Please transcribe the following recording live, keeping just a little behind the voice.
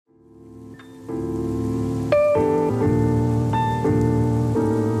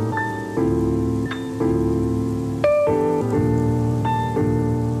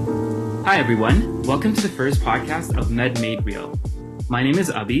everyone. Welcome to the first podcast of Med Made Real. My name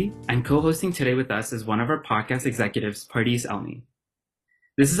is Abhi, and co-hosting today with us is one of our podcast executives, Pardis Elmi.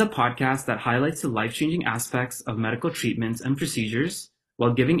 This is a podcast that highlights the life-changing aspects of medical treatments and procedures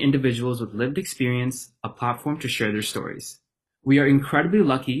while giving individuals with lived experience a platform to share their stories. We are incredibly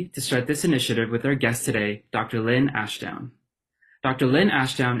lucky to start this initiative with our guest today, Dr. Lynn Ashdown. Dr. Lynn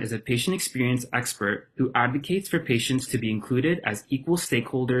Ashdown is a patient experience expert who advocates for patients to be included as equal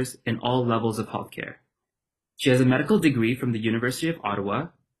stakeholders in all levels of healthcare. She has a medical degree from the University of Ottawa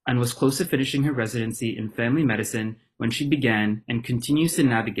and was close to finishing her residency in family medicine when she began and continues to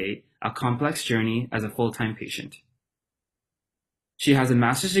navigate a complex journey as a full-time patient. She has a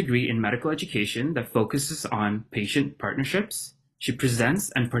master's degree in medical education that focuses on patient partnerships. She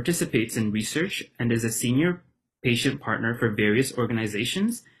presents and participates in research and is a senior patient partner for various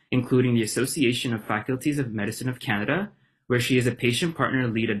organizations, including the Association of Faculties of Medicine of Canada, where she is a patient partner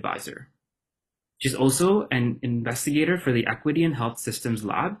lead advisor. She's also an investigator for the Equity and Health Systems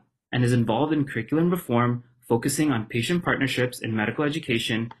Lab and is involved in curriculum reform, focusing on patient partnerships in medical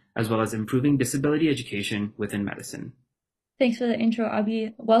education, as well as improving disability education within medicine. Thanks for the intro,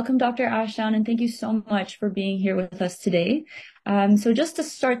 Abhi. Welcome, Dr. Ashdown, and thank you so much for being here with us today. So just to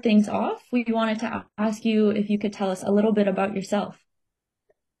start things off, we wanted to ask you if you could tell us a little bit about yourself.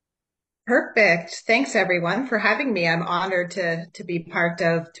 Perfect. Thanks everyone for having me. I'm honored to be part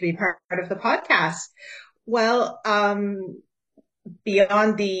of the podcast. Well,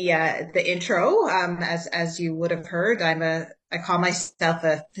 beyond the intro, as you would have heard, I call myself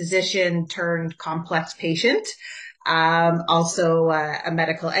a physician turned complex patient. Also a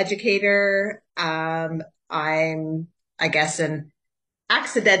medical educator. I'm, I guess, an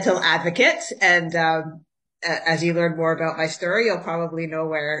accidental advocate, and as you learn more about my story, you'll probably know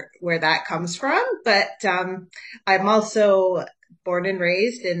where that comes from. But I'm also born and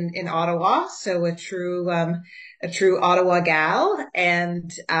raised in Ottawa, so a true Ottawa gal,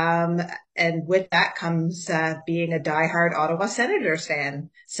 and with that comes being a diehard Ottawa Senators fan.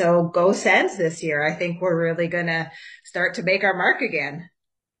 So go Sens this year. I think we're really gonna start to make our mark again.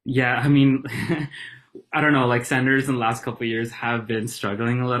 Yeah, I mean, I don't know, like Senators in the last couple of years have been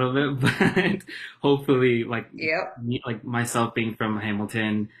struggling a little bit, but hopefully, Yep. like myself being from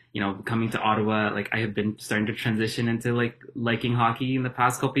Hamilton, coming to Ottawa, like I have been starting to transition into like liking hockey in the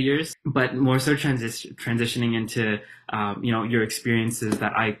past couple of years, but more so transitioning into, your experiences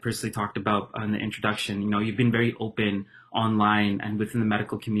that I personally talked about in the introduction. You've been very open online and within the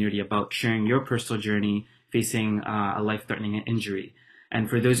medical community about sharing your personal journey facing a life-threatening injury. And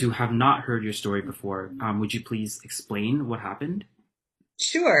for those who have not heard your story before, would you please explain what happened?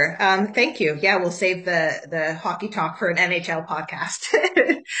 Sure. Thank you. Yeah, we'll save the hockey talk for an NHL podcast.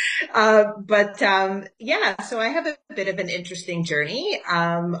 Yeah, so I have a bit of an interesting journey.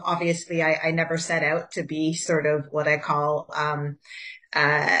 Obviously, I never set out to be sort of what I call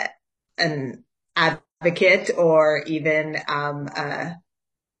an advocate or even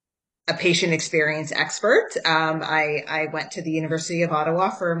a patient experience expert. I went to the University of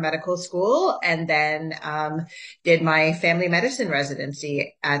Ottawa for medical school and then did my family medicine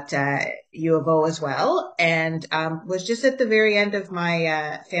residency at U of O as well, and was just at the very end of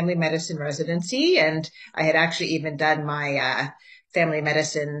my family medicine residency, and I had actually even done my family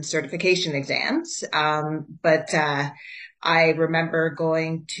medicine certification exams. But I remember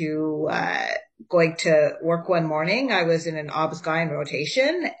going to work one morning. I was in an obs-gyn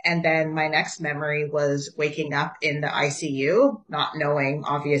rotation, and then my next memory was waking up in the ICU, not knowing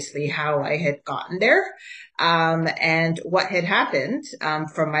obviously how I had gotten there. And what had happened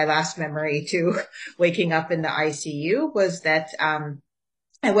from my last memory to waking up in the ICU was that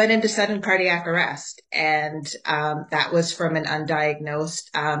I went into sudden cardiac arrest, and that was from an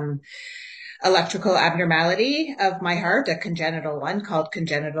undiagnosed electrical abnormality of my heart, a congenital one called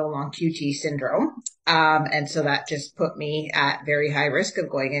congenital long QT syndrome. And so that just put me at very high risk of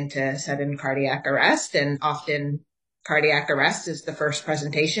going into sudden cardiac arrest, and often cardiac arrest is the first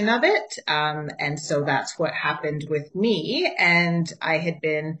presentation of it. And so that's what happened with me. And I had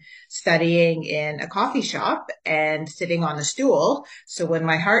been studying in a coffee shop and sitting on a stool. So when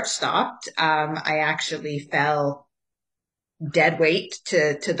my heart stopped, I actually fell dead weight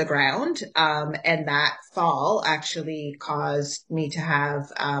to the ground. And that fall actually caused me to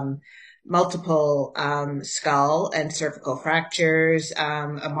have multiple skull and cervical fractures,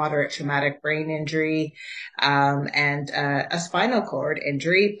 a moderate traumatic brain injury, and a spinal cord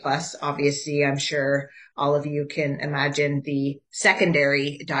injury. Plus, obviously, I'm sure all of you can imagine the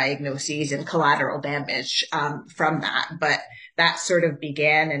secondary diagnoses and collateral damage from that. But that sort of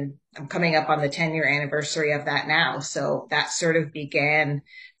began, and I'm coming up on the 10-year anniversary of that now. So that sort of began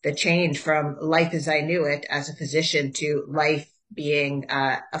the change from life as I knew it as a physician to life being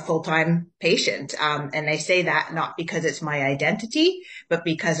a full-time patient. And I say that not because it's my identity, but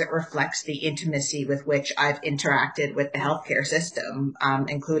because it reflects the intimacy with which I've interacted with the healthcare system,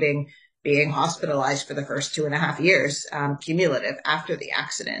 including being hospitalized for the first 2.5 years, cumulative after the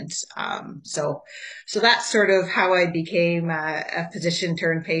accident. So that's sort of how I became a physician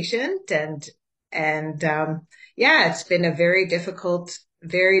turned patient. And yeah, it's been a very difficult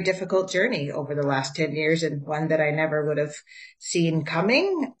journey over the last 10 years, and one that I never would have seen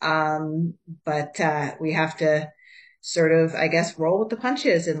coming. But we have to sort of, I guess, roll with the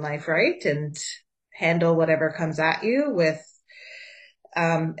punches in life, right? And handle whatever comes at you with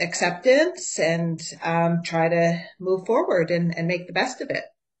acceptance and try to move forward and make the best of it.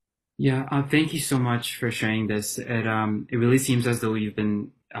 Yeah, thank you so much for sharing this. It really seems as though you've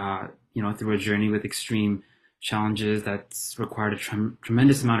been through a journey with extreme challenges that's required a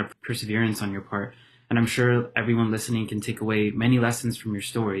tremendous amount of perseverance on your part. And I'm sure everyone listening can take away many lessons from your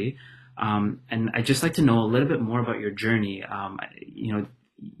story. And I'd just like to know a little bit more about your journey.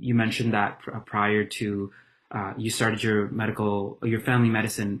 You mentioned that prior to you started your family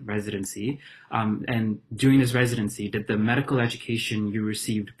medicine residency. And during this residency, did the medical education you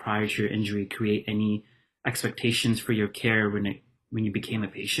received prior to your injury create any expectations for your care when you became a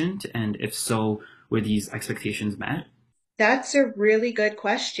patient? And if so, were these expectations met? That's a really good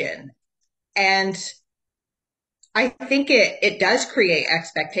question. And I think it does create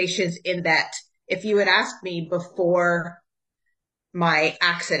expectations in that if you had asked me before my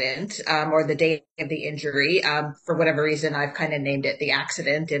accident, or the day of the injury, for whatever reason, I've kind of named it the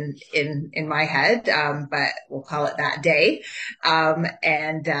accident in my head, but we'll call it that day.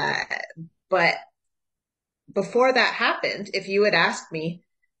 But before that happened, if you had asked me,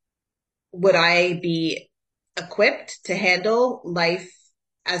 would I be equipped to handle life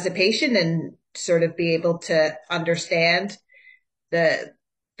as a patient and sort of be able to understand the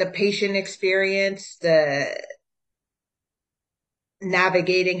patient experience, the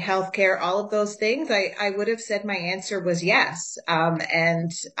navigating healthcare, all of those things, I would have said my answer was yes.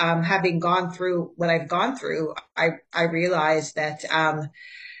 Having gone through what I've gone through, I realized that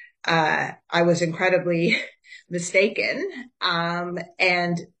I was incredibly mistaken.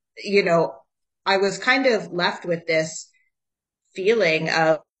 And, you know, I was kind of left with this feeling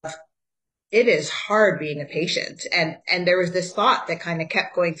of it is hard being a patient. And there was this thought that kind of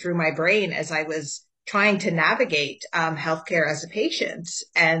kept going through my brain as I was trying to navigate healthcare as a patient.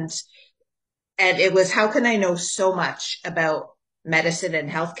 And it was, how can I know so much about medicine and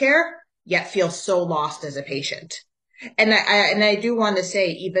healthcare, yet feel so lost as a patient? And I do want to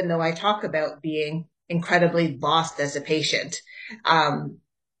say, even though I talk about being incredibly lost as a patient, um,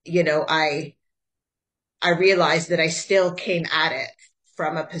 you know, I realized that I still came at it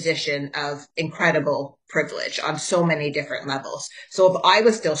from a position of incredible privilege on so many different levels. So if I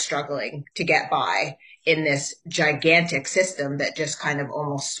was still struggling to get by in this gigantic system that just kind of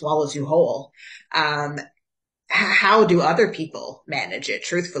almost swallows you whole, how do other people manage it?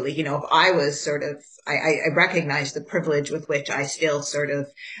 Truthfully, you know, if I was sort of, I recognize the privilege with which I still sort of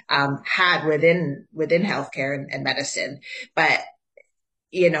had within healthcare and medicine, but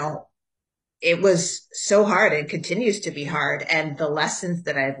you know, it was so hard and continues to be hard. And the lessons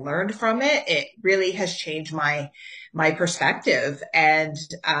that I've learned from it, it really has changed my perspective. And,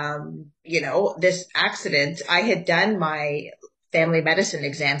 you know, this accident, I had done my family medicine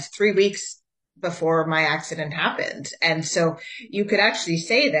exams 3 weeks before my accident happened. And so you could actually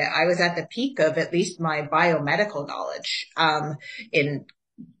say that I was at the peak of at least my biomedical knowledge, in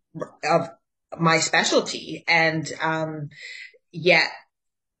of my specialty. And, yet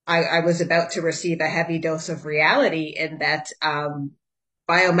I was about to receive a heavy dose of reality in that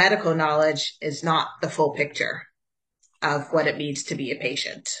biomedical knowledge is not the full picture of what it means to be a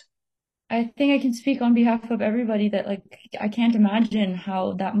patient. I think I can speak on behalf of everybody that, like, I can't imagine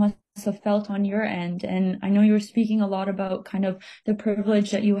how that must have felt on your end. And I know you were speaking a lot about kind of the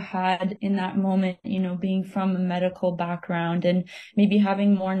privilege that you had in that moment, you know, being from a medical background and maybe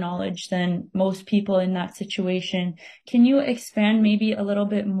having more knowledge than most people in that situation. Can you expand maybe a little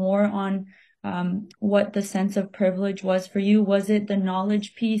bit more on what the sense of privilege was for you? Was it the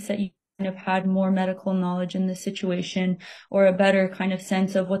knowledge piece that you kind of had more medical knowledge in this situation, or a better kind of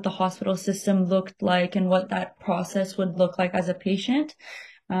sense of what the hospital system looked like and what that process would look like as a patient?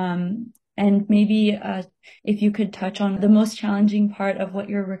 And maybe if you could touch on the most challenging part of what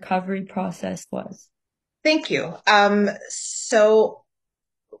your recovery process was. Thank you. So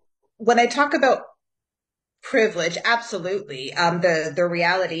when I talk about privilege, absolutely. The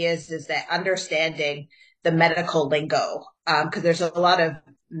reality is that understanding the medical lingo, because there's a lot of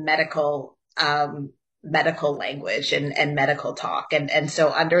medical language and medical talk. And so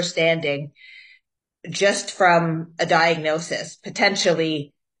understanding just from a diagnosis,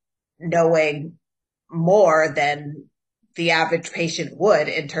 potentially knowing more than the average patient would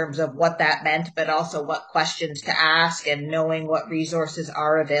in terms of what that meant, but also what questions to ask and knowing what resources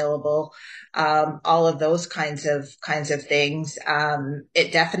are available. All of those kinds of things.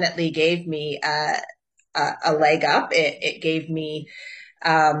 It definitely gave me a leg up. It gave me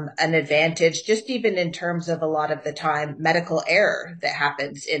an advantage, just even in terms of a lot of the time medical error that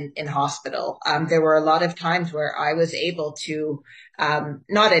happens in hospital. There were a lot of times where I was able to,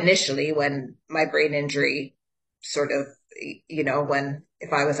 not initially when my brain injury sort of,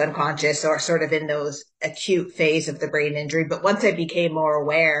 if I was unconscious or sort of in those acute phase of the brain injury, but once I became more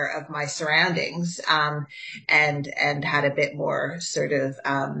aware of my surroundings, and had a bit more sort of,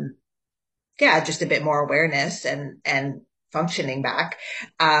 just a bit more awareness and functioning back,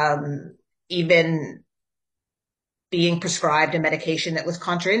 even being prescribed a medication that was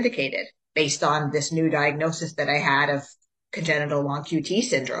contraindicated based on this new diagnosis that I had of congenital long QT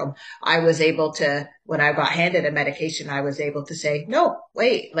syndrome. I was able to, when I got handed a medication, I was able to say, no,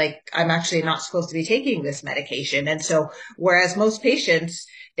 wait, like I'm actually not supposed to be taking this medication. And so, whereas most patients,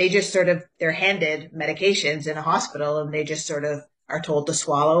 they just sort of, they're handed medications in a hospital and they just sort of are told to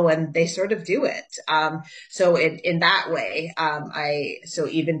swallow and they sort of do it. So in that way, so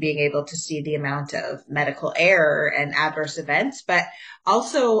even being able to see the amount of medical error and adverse events, but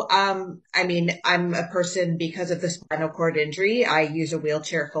also, I'm a person because of the spinal cord injury, I use a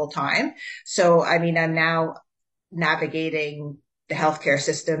wheelchair full time. So, I'm now navigating the healthcare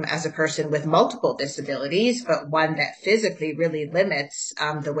system as a person with multiple disabilities, but one that physically really limits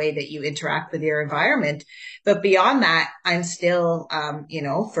the way that you interact with your environment. But beyond that, I'm still,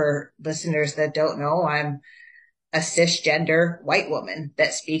 for listeners that don't know, I'm a cisgender white woman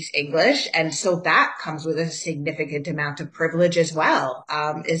that speaks English. And so that comes with a significant amount of privilege as well,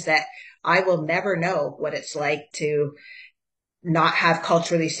 is that I will never know what it's like to not have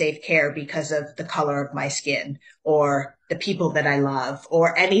culturally safe care because of the color of my skin or the people that I love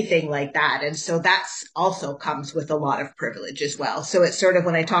or anything like that. And so that's also comes with a lot of privilege as well. So it's sort of,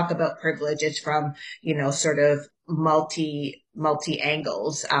 when I talk about privilege, it's from, sort of multi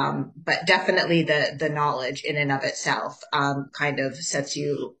angles. But definitely the knowledge in and of itself, kind of sets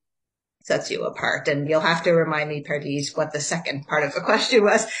you apart. And you'll have to remind me, Pardis, what the second part of the question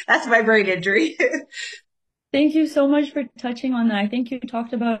was. That's my brain injury. Thank you so much for touching on that. I think you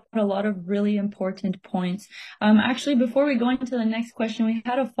talked about a lot of really important points. Actually, before we go into the next question, we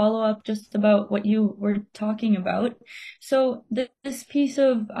had a follow-up just about what you were talking about. So this piece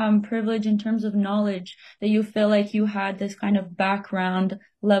of privilege in terms of knowledge, that you feel like you had this kind of background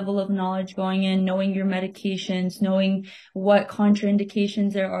level of knowledge going in, knowing your medications, knowing what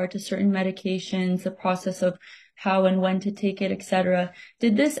contraindications there are to certain medications, the process of how and when to take it, etc.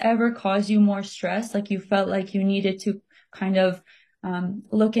 Did this ever cause you more stress? Like you felt like you needed to kind of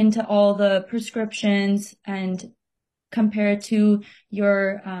look into all the prescriptions and compare it to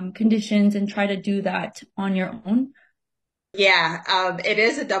your conditions and try to do that on your own? Yeah, it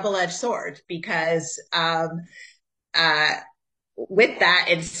is a double-edged sword because with that,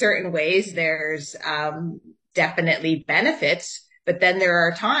 in certain ways, there's definitely benefits, but then there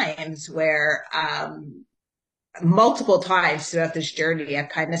are times where multiple times throughout this journey, I've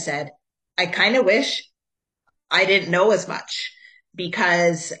kind of said, I kind of wish I didn't know as much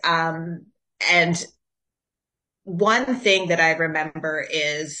because, and one thing that I remember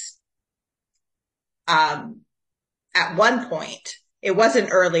is, at one point, it wasn't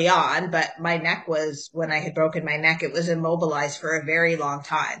early on, but my neck was, when I had broken my neck, it was immobilized for a very long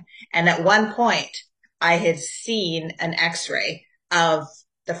time. And at one point, I had seen an x-ray of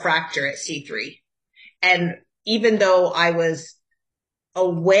the fracture at C3. And even though I was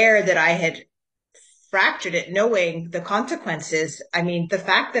aware that I had fractured it, knowing the consequences, the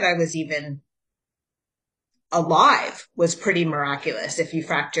fact that I was even alive was pretty miraculous if you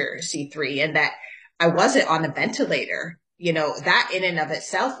fracture C3, and that I wasn't on a ventilator, that in and of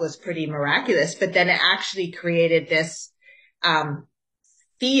itself was pretty miraculous. But then it actually created this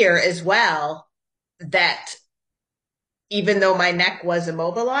fear as well, that even though my neck was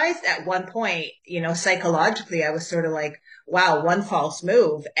immobilized at one point, psychologically, I was sort of like, wow, one false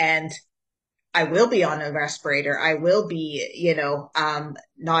move and I will be on a respirator. I will be,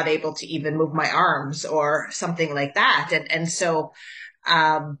 not able to even move my arms or something like that. And so,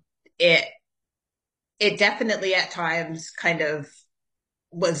 it definitely at times kind of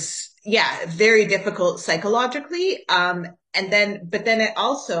was, very difficult psychologically. But then it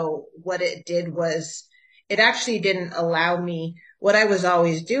also, what it did was, it actually didn't allow me, what I was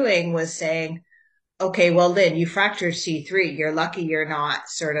always doing was saying, okay, well, Lynn, you fractured C3. You're lucky you're not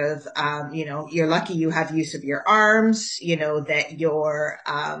sort of, you're lucky you have use of your arms, that you're,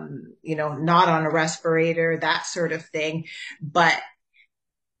 not on a respirator, that sort of thing. But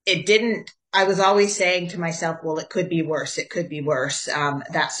it didn't, I was always saying to myself, well, it could be worse. It could be worse,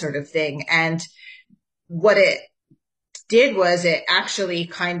 that sort of thing. And what it did was it actually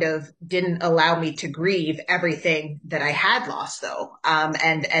kind of didn't allow me to grieve everything that I had lost though.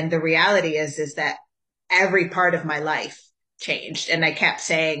 And the reality is that every part of my life changed. And I kept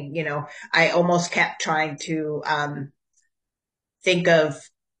saying, I almost kept trying to, think of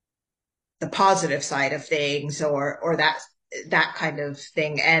the positive side of things or that kind of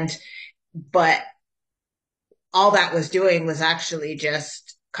thing. But all that was doing was actually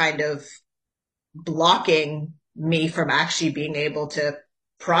just kind of blocking me from actually being able to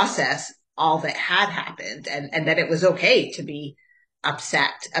process all that had happened and that it was okay to be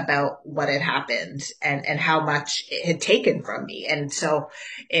upset about what had happened and how much it had taken from me. And so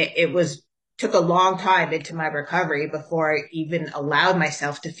it took a long time into my recovery before I even allowed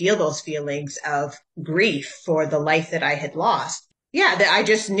myself to feel those feelings of grief for the life that I had lost. Yeah, that I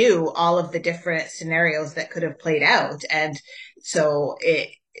just knew all of the different scenarios that could have played out. And so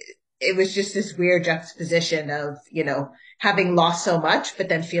it was just this weird juxtaposition of, having lost so much, but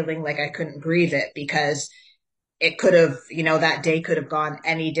then feeling like I couldn't grieve it because it could have, that day could have gone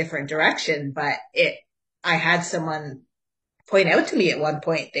any different direction. But I had someone point out to me at one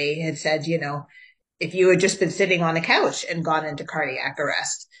point, they had said, if you had just been sitting on a couch and gone into cardiac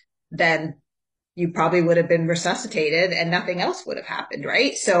arrest, then you probably would have been resuscitated and nothing else would have happened.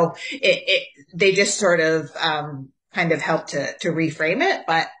 Right. So they just sort of, kind of helped to reframe it.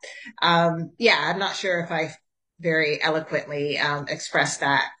 But, yeah, I'm not sure if I very eloquently, expressed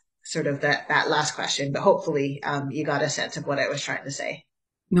that sort of that last question, but hopefully, you got a sense of what I was trying to say.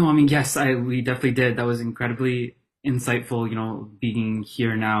 No, I mean, yes, we definitely did. That was incredibly insightful, being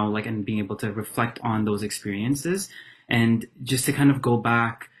here now, like, and being able to reflect on those experiences. And just to kind of go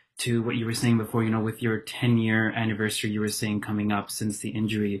back to what you were saying before, with your 10-year anniversary, you were saying coming up since the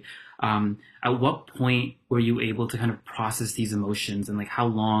injury. At what point were you able to kind of process these emotions, and like how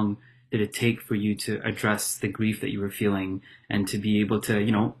long did it take for you to address the grief that you were feeling and to be able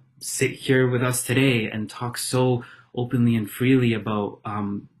to, sit here with us today and talk so openly and freely about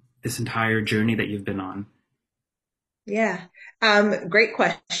this entire journey that you've been on? Yeah. Great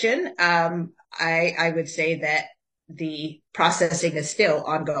question. I would say that the processing is still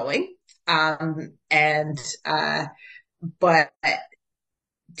ongoing. And, but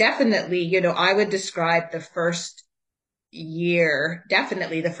definitely, I would describe the first year,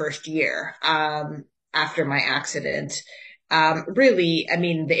 definitely the first year, after my accident. Really, I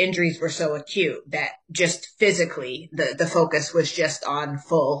mean, the injuries were so acute that just physically, the focus was just on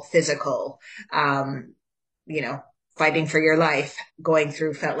full physical, you know, fighting for your life, going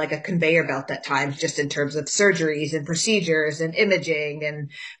through felt like a conveyor belt at times, just in terms of surgeries and procedures and imaging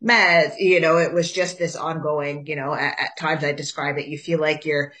and meds. It was just this ongoing, at times I describe it, you feel like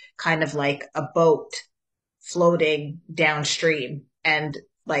you're kind of like a boat floating downstream and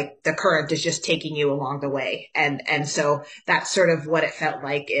like the current is just taking you along the way. And so that's sort of what it felt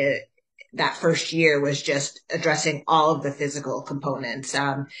like. That first year was just addressing all of the physical components,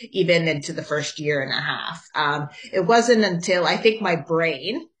 even into the first year and a half. It wasn't until I think my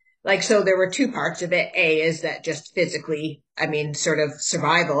brain, so there were two parts of it. A is that just physically, I mean, sort of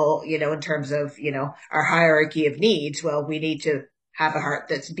survival, in terms of, our hierarchy of needs. Well, we need to have a heart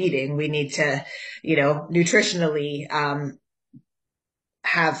that's beating. We need to, nutritionally,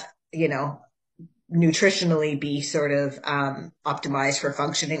 have, nutritionally be sort of optimized for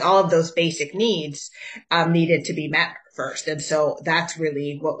functioning. All of those basic needs needed to be met first. And so that's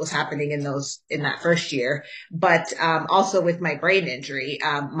really what was happening in that first year. But also with my brain injury,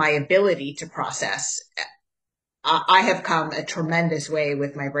 my ability to process, I have come a tremendous way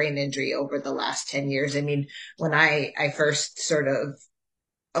with my brain injury over the last 10 years. I mean, when I first sort of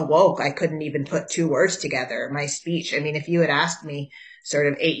awoke, I couldn't even put two words together. My speech, I mean, if you had asked me sort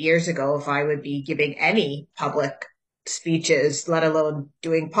of 8 years ago if I would be giving any public speeches, let alone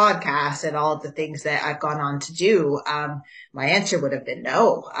doing podcasts and all of the things that I've gone on to do, my answer would have been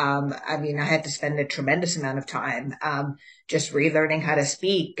no. I mean, I had to spend a tremendous amount of time just relearning how to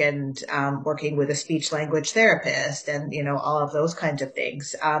speak and working with a speech language therapist and, all of those kinds of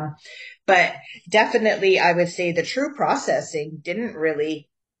things. But definitely, I would say the true processing didn't really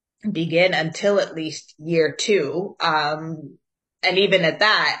begin until at least year two. And even at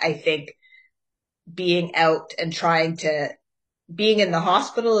that, I think being out and trying to being in the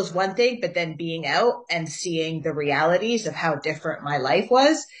hospital is one thing, but then being out and seeing the realities of how different my life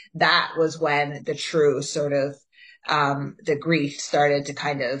was, that was when the true sort of, the grief started to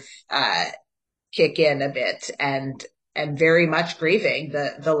kind of, kick in a bit, and very much grieving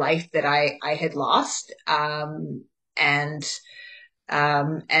the life that I had lost, and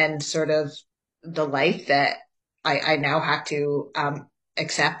and sort of the life that I now have to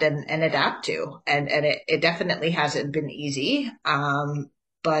accept and adapt to. And it definitely hasn't been easy.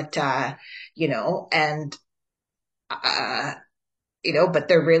 But you know, and uh, you know, but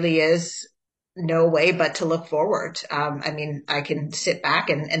there really is no way but to look forward. I mean, I can sit back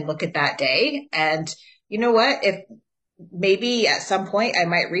and look at that day, and you know what? If maybe at some point I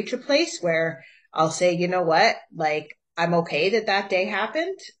might reach a place where I'll say, you know what, like I'm okay that that day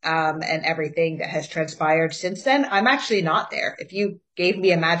happened, and everything that has transpired since then. I'm actually not there. If you gave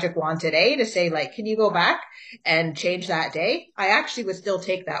me a magic wand today to say, like, can you go back and change that day? I actually would still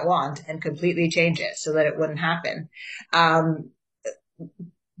take that wand and completely change it so that it wouldn't happen. Um,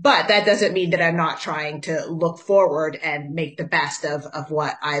 but that doesn't mean that I'm not trying to look forward and make the best of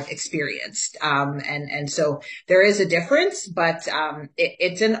what I've experienced. And so there is a difference, but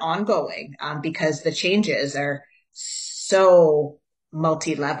it's an ongoing, because the changes are so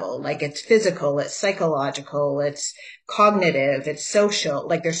multi-level. Like it's physical, it's psychological, it's cognitive, it's social.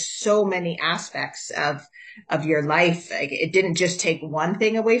 Like there's so many aspects of your life. Like it didn't just take one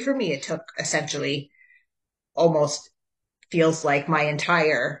thing away from me. It took essentially almost feels like my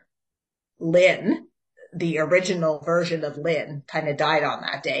entire Lynn, the original version of Lynn, kind of died on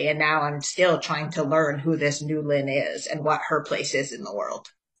that day. And now I'm still trying to learn who this new Lynn is and what her place is in the world.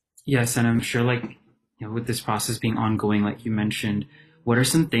 Yes, and I'm sure, like, with this process being ongoing, like you mentioned, what are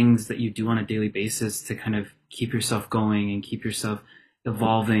some things that you do on a daily basis to kind of keep yourself going and keep yourself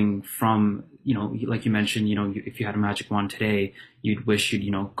evolving from, like you mentioned, if you had a magic wand today, you'd wish you'd,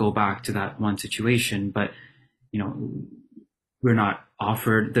 go back to that one situation, but, you know, we're not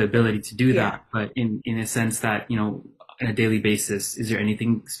offered the ability to do that. But in a sense that, on a daily basis, is there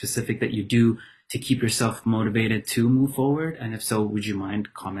anything specific that you do to keep yourself motivated to move forward? And if so, would you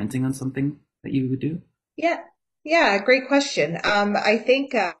mind commenting on something that you would do? Yeah. Yeah. Great question. I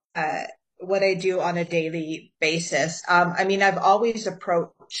think, what I do on a daily basis, I mean, I've always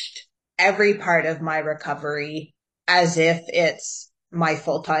approached every part of my recovery as if it's my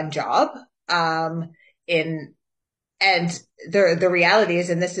full-time job. In And the reality is,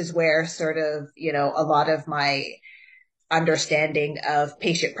 and this is where sort of, a lot of my understanding of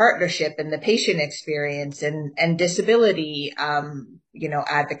patient partnership and the patient experience and disability,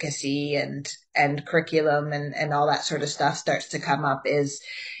 advocacy and curriculum and all that sort of stuff starts to come up is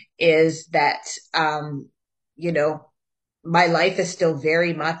that, you know, my life is still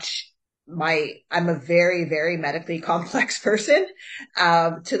very much I'm a very, very medically complex person,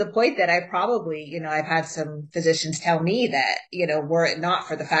 to the point that I probably, I've had some physicians tell me that, were it not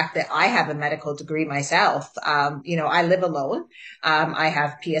for the fact that I have a medical degree myself, I live alone. I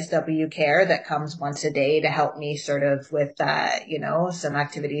have PSW care that comes once a day to help me sort of with, some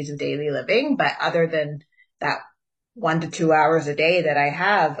activities of daily living. But other than that 1 to 2 hours a day that I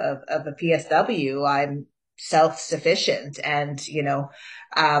have of a PSW, I'm self-sufficient. And,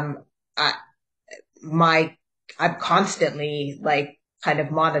 I, I'm constantly like kind of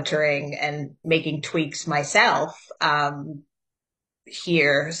monitoring and making tweaks myself,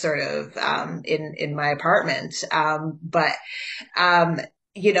 here sort of, in my apartment. But,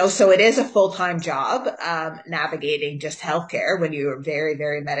 so it is a full-time job, navigating just healthcare when you're very,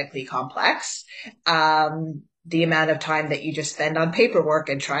 very medically complex. The amount of time that you just spend on paperwork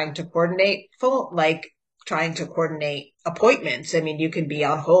and trying to coordinate trying to coordinate appointments. I mean, you can be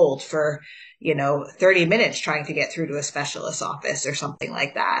on hold for, 30 minutes trying to get through to a specialist office or something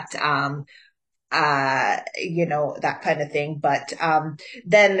like that. That kind of thing. But,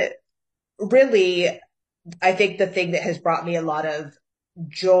 then really, I think the thing that has brought me a lot of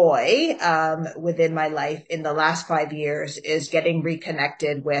joy, within my life in the last 5 years is getting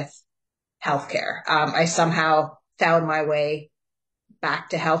reconnected with healthcare. I somehow found my way back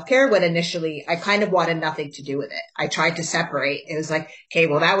to healthcare when initially I kind of wanted nothing to do with it. I tried to separate. It was like, okay,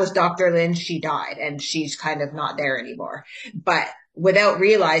 well, that was Dr. Lynn. She died and she's kind of not there anymore. But without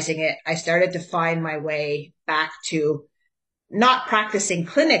realizing it, I started to find my way back to not practicing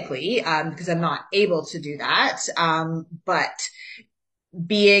clinically, because I'm not able to do that, but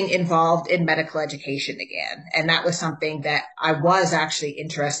being involved in medical education again. And that was something that I was actually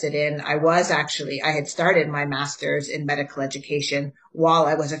interested in. I had started my master's in medical education while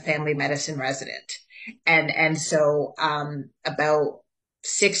I was a family medicine resident. And so, about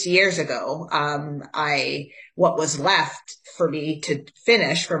 6 years ago, what was left for me to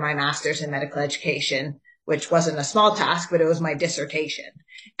finish for my master's in medical education, which wasn't a small task, but it was my dissertation.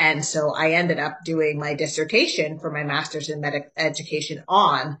 And so I ended up doing my dissertation for my master's in medical education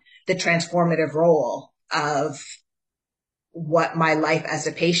on the transformative role of what my life as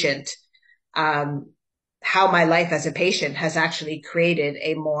a patient, how my life as a patient has actually created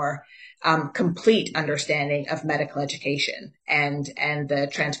a more complete understanding of medical education and the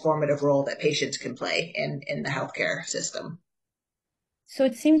transformative role that patients can play in the healthcare system. So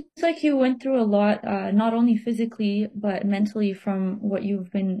it seems like you went through a lot, not only physically, but mentally from what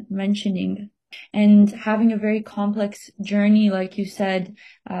you've been mentioning. And having a very complex journey, like you said,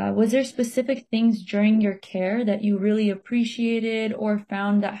 was there specific things during your care that you really appreciated or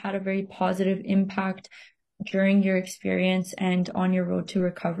found that had a very positive impact during your experience and on your road to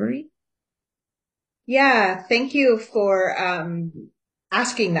recovery? Yeah, thank you for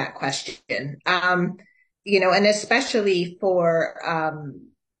asking that question. And especially for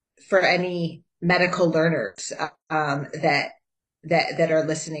any medical learners that are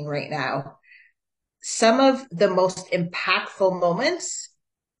listening right now. Some of the most impactful moments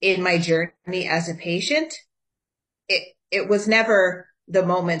in my journey as a patient, it was never the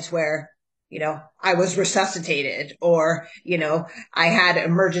moments where, I was resuscitated or, I had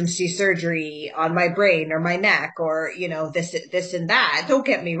emergency surgery on my brain or my neck or, this and that. Don't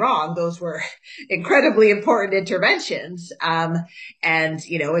get me wrong. Those were incredibly important interventions.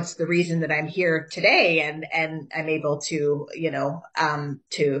 It's the reason that I'm here today and I'm able to,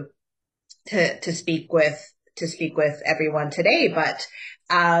 to speak with everyone today. But,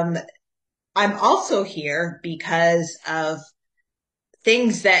 I'm also here because of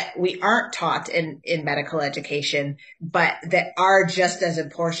things that we aren't taught in medical education, but that are just as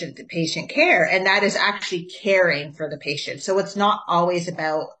important to patient care. And that is actually caring for the patient. So it's not always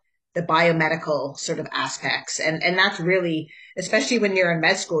about the biomedical sort of aspects. And that's really, especially when you're in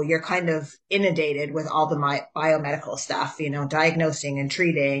med school, you're kind of inundated with all the biomedical stuff, diagnosing and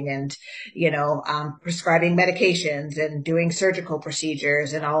treating and, prescribing medications and doing surgical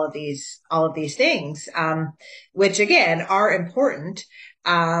procedures and all of these things, which again are important.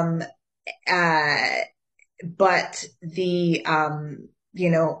 But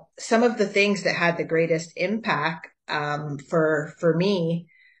some of the things that had the greatest impact, for me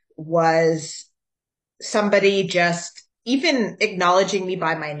was somebody just even acknowledging me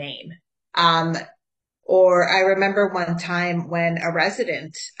by my name. Or I remember one time when a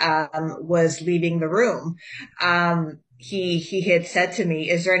resident, was leaving the room, he had said to me,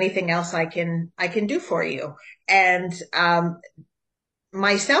 "Is there anything else I can do for you?" And,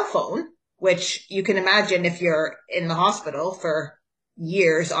 my cell phone, which you can imagine if you're in the hospital for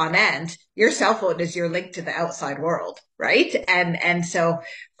years on end, your cell phone is your link to the outside world, right? And so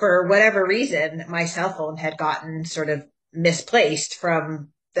for whatever reason, my cell phone had gotten sort of misplaced from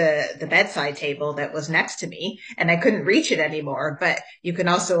the bedside table that was next to me, and I couldn't reach it anymore. But you can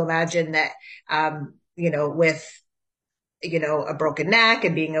also imagine that, with a broken neck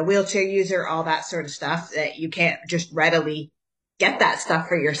and being a wheelchair user, all that sort of stuff, that you can't just readily get that stuff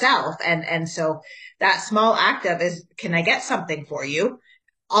for yourself. And so that small act of is, can I get something for you?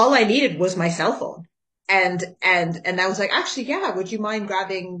 All I needed was my cell phone. And I was like, actually, yeah, would you mind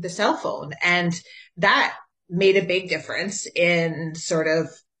grabbing the cell phone? And that made a big difference in sort of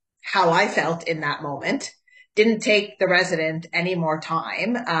how I felt in that moment. Didn't take the resident any more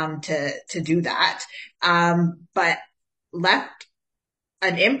time, to do that. But left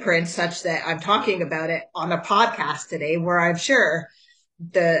an imprint such that I'm talking about it on a podcast today, where I'm sure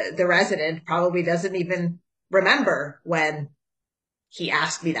the resident probably doesn't even remember when he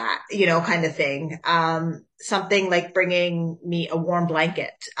asked me that, kind of thing. Something like bringing me a warm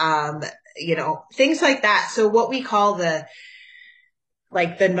blanket, things like that. So what we call the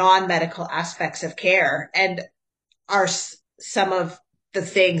non-medical aspects of care, and are some of the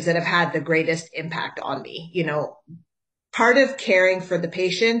things that have had the greatest impact on me. Part of caring for the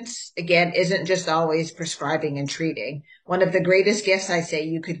patient, again, isn't just always prescribing and treating. One of the greatest gifts I say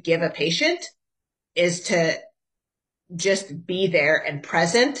you could give a patient is to just be there and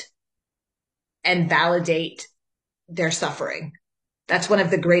present and validate their suffering. That's one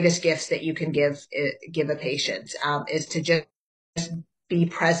of the greatest gifts that you can give a patient, is to just be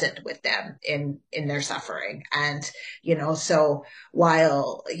present with them in their suffering. And, so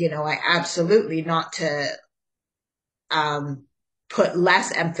while, I absolutely not to, put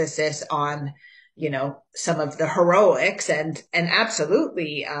less emphasis on, some of the heroics and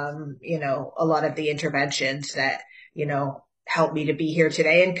absolutely, a lot of the interventions that, help me to be here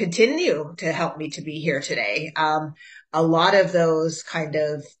today and continue to help me to be here today. a lot of those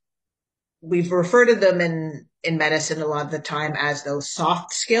we've referred to them in medicine a lot of the time as those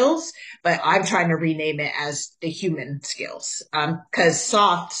soft skills, but I'm trying to rename it as the human skills. 'Cause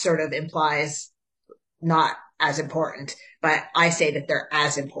soft sort of implies not as important, but I say that they're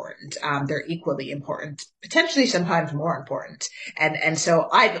as important. They're equally important, potentially sometimes more important. And so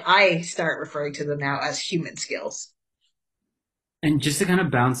I start referring to them now as human skills. And just to kind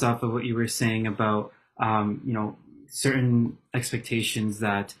of bounce off of what you were saying about, certain expectations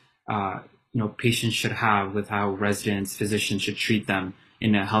that, patients should have with how residents, physicians should treat them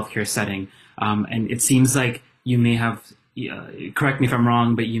in a healthcare setting. And it seems like you may have, correct me if I'm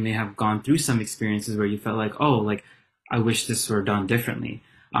wrong, but you may have gone through some experiences where you felt like, oh, like, I wish this were done differently.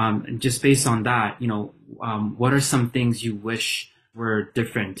 And just based on that, what are some things you wish were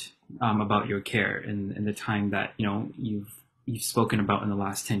different about your care in the time that, you've spoken about in the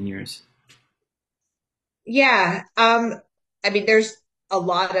last 10 years? Yeah. I mean, there's a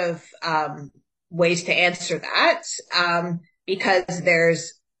lot of ways to answer that, because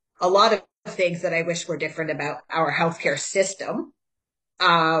there's a lot of things that I wish were different about our healthcare system.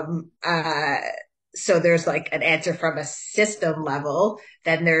 Um, uh, so there's like an answer from a system level,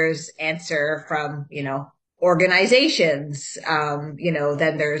 then there's answer from, organizations,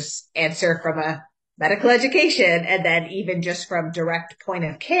 then there's answer from a medical education, and then even just from direct point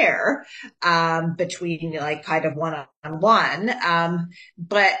of care, between like kind of one-on-one.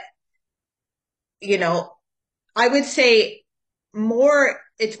 But, you know, I would say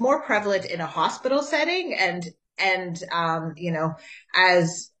it's more prevalent in a hospital setting and,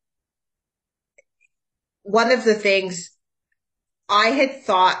 as one of the things I had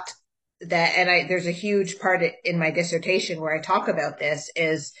thought that, and there's a huge part in my dissertation where I talk about this,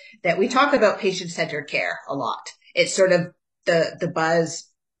 is that we talk about patient-centered care a lot. It's sort of the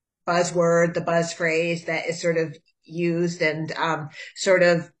buzzword, the buzz phrase that is sort of used, and sort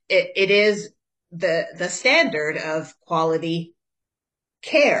of it is the standard of quality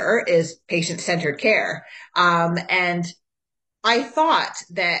care is patient-centered care. And I thought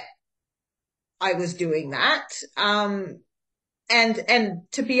that I was doing that. And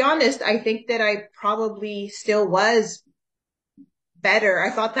to be honest, I think that I probably still was better. I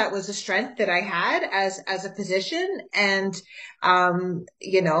thought that was a strength that I had as a physician. And, I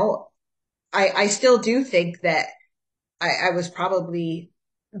still do think that I was probably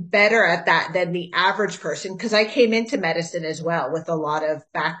better at that than the average person, because I came into medicine as well with a lot of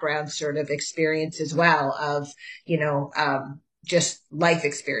background sort of experience as well of, just life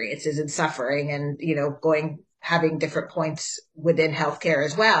experiences and suffering and, having different points within healthcare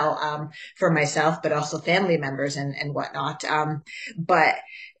as well, for myself, but also family members and whatnot. But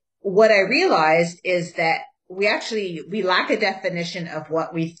what I realized is that we lack a definition of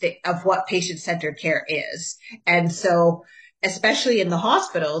what we think of what patient-centered care is. And so, especially in the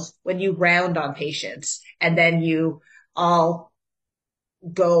hospitals, when you round on patients and then all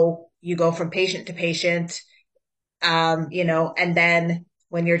you go from patient to patient, and then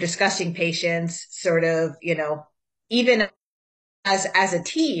when you're discussing patients, sort of, even as a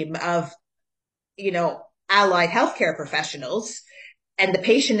team of, allied healthcare professionals, and the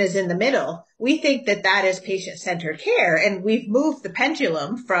patient is in the middle, we think that that is patient-centered care. And we've moved the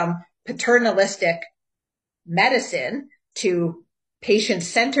pendulum from paternalistic medicine to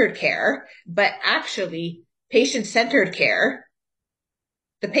patient-centered care. But actually, patient-centered care,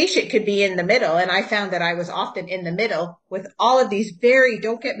 the patient could be in the middle. And I found that I was often in the middle with all of these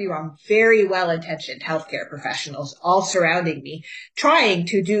don't get me wrong, very well-intentioned healthcare professionals all surrounding me, trying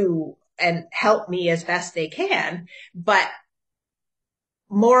to do and help me as best they can. But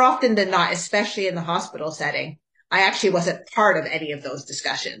more often than not, especially in the hospital setting, I actually wasn't part of any of those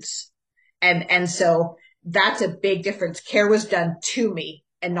discussions. And so that's a big difference. Care was done to me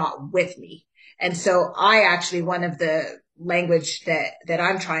and not with me. And so one of the language that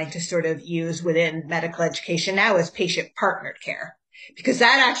I'm trying to sort of use within medical education now is patient partnered care, because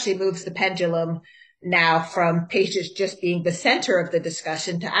that actually moves the pendulum now from patients just being the center of the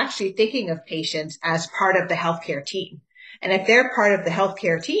discussion to actually thinking of patients as part of the healthcare team. And if they're part of the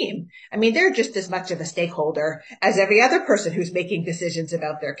healthcare team, I mean, they're just as much of a stakeholder as every other person who's making decisions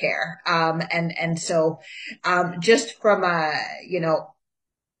about their care. So, just from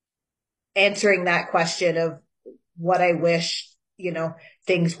answering that question of what I wish,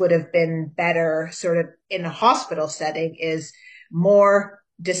 things would have been better sort of in a hospital setting, is more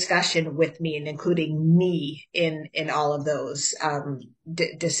discussion with me and including me in all of those,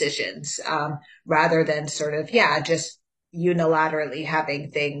 decisions, rather than sort of, just unilaterally having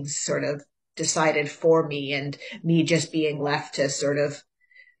things sort of decided for me and me just being left to sort of,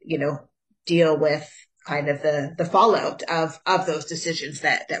 deal with kind of the fallout of those decisions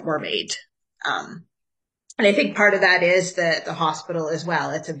that were made. And I think part of that is the hospital as well.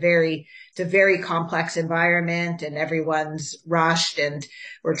 It's a very complex environment, and everyone's rushed, and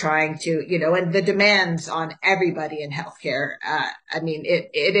we're trying to, and the demands on everybody in healthcare. I mean,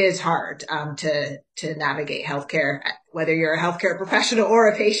 it is hard, to navigate healthcare, whether you're a healthcare professional or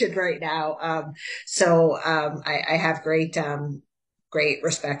a patient right now. I have great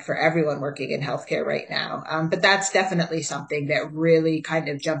respect for everyone working in healthcare right now. But that's definitely something that really kind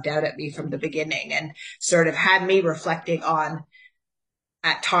of jumped out at me from the beginning and sort of had me reflecting on,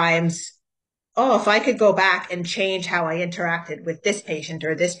 at times, oh, if I could go back and change how I interacted with this patient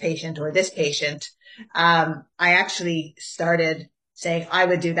or this patient or this patient, I actually started saying, I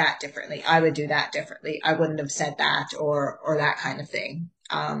would do that differently. I would do that differently. I wouldn't have said that or that kind of thing.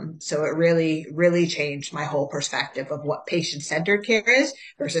 So it really, really changed my whole perspective of what patient-centered care is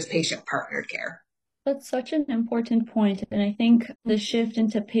versus patient-partnered care. That's such an important point. And I think the shift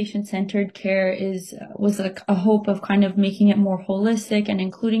into patient-centered care was a hope of kind of making it more holistic and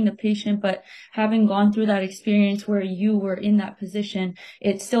including the patient. But having gone through that experience where you were in that position,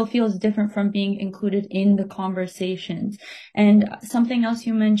 it still feels different from being included in the conversations. And something else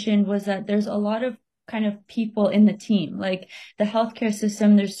you mentioned was that there's a lot of kind of people in the team, like the healthcare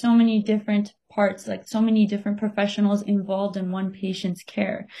system. There's so many different parts, like so many different professionals involved in one patient's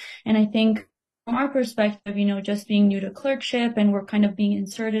care. And I think from our perspective, just being new to clerkship and we're kind of being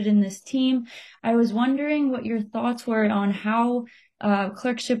inserted in this team, I was wondering what your thoughts were on how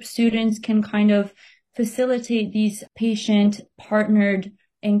clerkship students can kind of facilitate these patient-partnered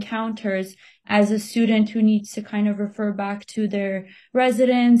encounters as a student who needs to kind of refer back to their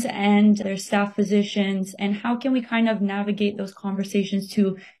residents and their staff physicians, and how can we kind of navigate those conversations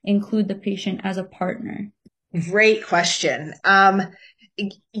to include the patient as a partner? Great question.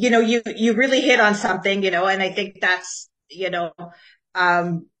 You really hit on something, and I think that's,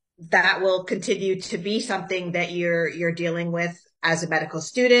 that will continue to be something that you're dealing with as a medical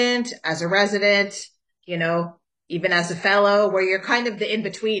student, as a resident, even as a fellow, where you're kind of the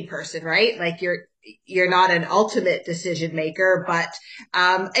in-between person, right? Like you're not an ultimate decision maker, but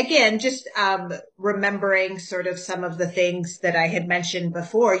again, just remembering sort of some of the things that I had mentioned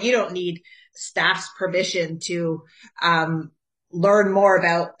before. You don't need staff's permission to learn more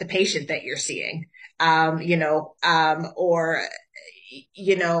about the patient that you're seeing, to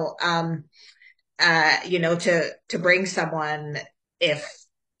bring someone, if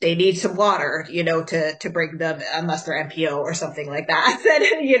they need some water, to bring them, unless they're MPO or something like that,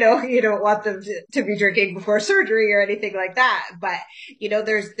 then, you don't want them to be drinking before surgery or anything like that. But,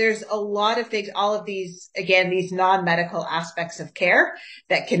 there's a lot of things, all of these, again, these non-medical aspects of care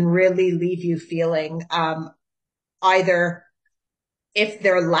that can really leave you feeling, either, if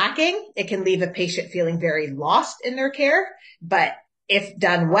they're lacking, it can leave a patient feeling very lost in their care, but if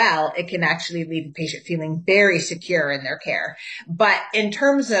done well, it can actually leave a patient feeling very secure in their care. But in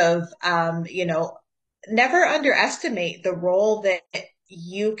terms of, never underestimate the role that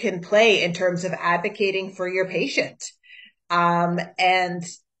you can play in terms of advocating for your patient. And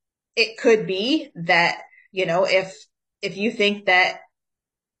it could be that, if you think that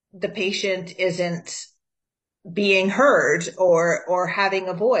the patient isn't being heard or having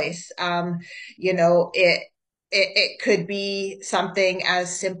a voice, it could be something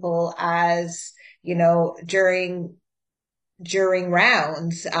as simple as, during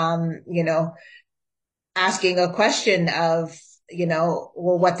rounds, asking a question of, well,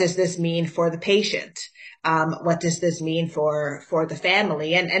 what does this mean for the patient? What does this mean for the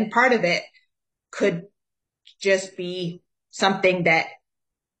family? And part of it could just be something that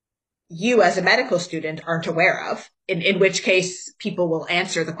you as a medical student aren't aware of, in which case people will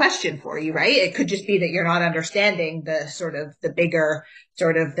answer the question for you, right? It could just be that you're not understanding the bigger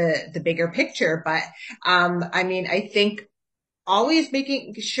picture. But, I think always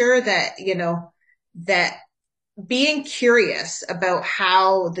making sure that, that being curious about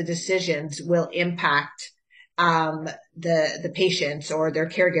how the decisions will impact, the patients or their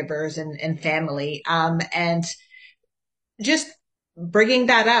caregivers and family, and just bringing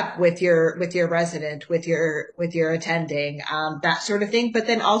that up with your resident, with your attending, that sort of thing. But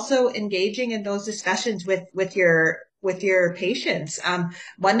then also engaging in those discussions with your patients.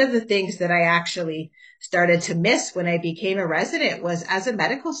 One of the things that I actually started to miss when I became a resident was, as a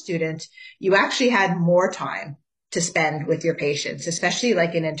medical student, you actually had more time to spend with your patients, especially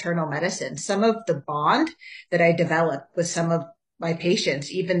like in internal medicine. Some of the bond that I developed with some of my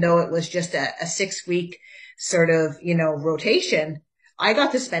patients, even though it was just a 6-week sort of, rotation, I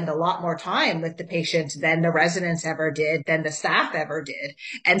got to spend a lot more time with the patients than the residents ever did, than the staff ever did.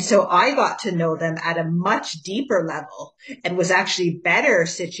 And so I got to know them at a much deeper level and was actually better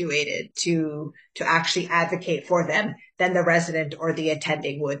situated to actually advocate for them than the resident or the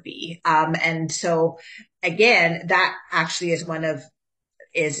attending would be. And so again, that actually is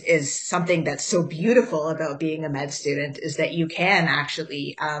is something that's so beautiful about being a med student, is that you can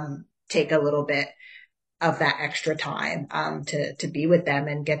actually take a little bit of that extra time to be with them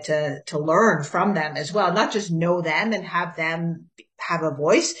and get to learn from them as well, not just know them and have them have a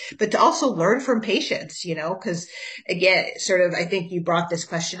voice, but to also learn from patients, because again, sort of, I think you brought this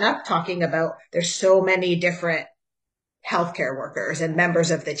question up talking about there's so many different healthcare workers and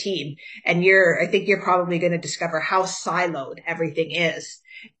members of the team. And I think you're probably going to discover how siloed everything is.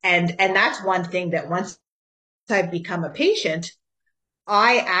 And that's one thing that once I've become a patient,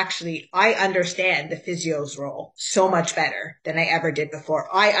 I understand the physio's role so much better than I ever did before.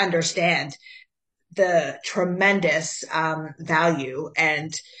 I understand the tremendous value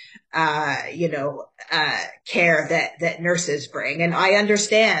and care that nurses bring, and I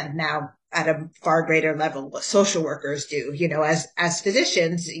understand now at a far greater level what social workers do. As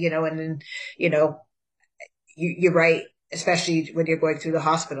physicians, and then you're right, especially when you're going through the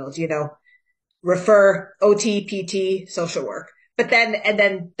hospitals. Refer OT, PT, social work. But then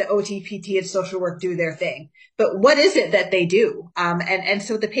the OT, PT, and social work do their thing. But what is it that they do? And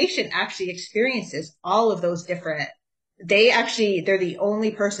so the patient actually experiences all of those different. They're the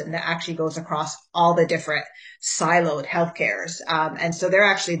only person that actually goes across all the different siloed healthcares. And so they're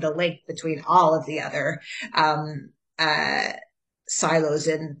actually the link between all of the other silos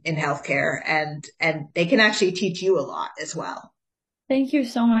in healthcare, and they can actually teach you a lot as well. Thank you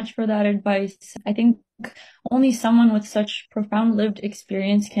so much for that advice. I think only someone with such profound lived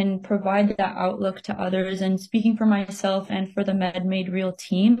experience can provide that outlook to others. And speaking for myself and for the Med Made Real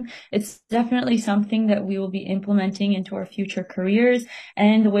team, it's definitely something that we will be implementing into our future careers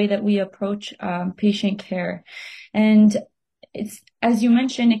and the way that we approach patient care. And it's, as you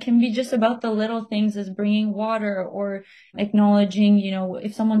mentioned, it can be just about the little things as bringing water or acknowledging,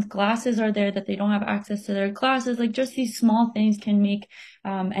 if someone's glasses are there that they don't have access to their glasses. Like, just these small things can make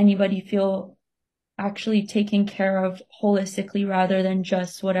anybody feel actually taken care of holistically rather than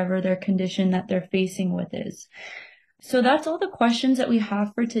just whatever their condition that they're facing with is. So that's all the questions that we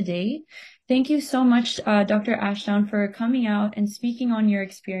have for today. Thank you so much, Dr. Ashdown, for coming out and speaking on your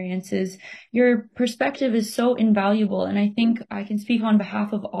experiences. Your perspective is so invaluable, and I think I can speak on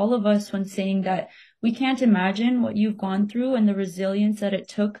behalf of all of us when saying that we can't imagine what you've gone through and the resilience that it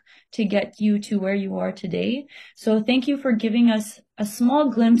took to get you to where you are today. So thank you for giving us a small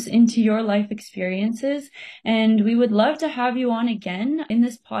glimpse into your life experiences. And we would love to have you on again in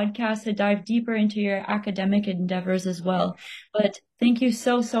this podcast to dive deeper into your academic endeavors as well. But thank you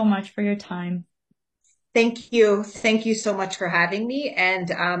so, so much for your time. Thank you. Thank you so much for having me.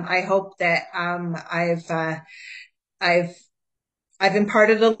 And I hope that I've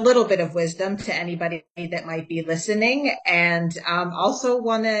imparted a little bit of wisdom to anybody that might be listening, and also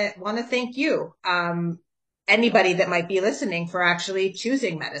want to thank you, anybody that might be listening, for actually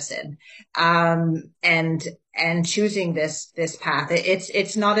choosing medicine, and choosing this path.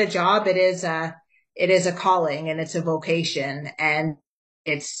 It's not a job; it is a calling, and it's a vocation, and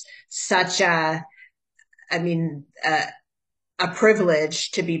it's such a privilege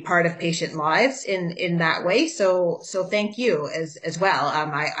to be part of patient lives in that way. So thank you as well.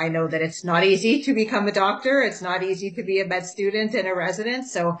 I know that it's not easy to become a doctor. It's not easy to be a med student and a resident.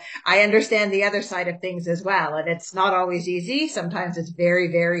 So I understand the other side of things as well. And it's not always easy. Sometimes it's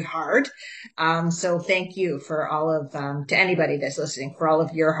very, very hard. So thank you for all of, to anybody that's listening, for all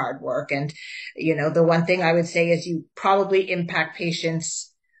of your hard work. And, the one thing I would say is you probably impact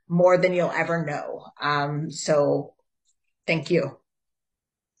patients more than you'll ever know. So thank you.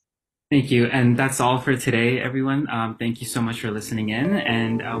 Thank you. And that's all for today, everyone. Thank you so much for listening in,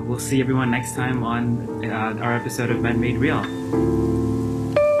 and we'll see everyone next time on our episode of Med Made Real.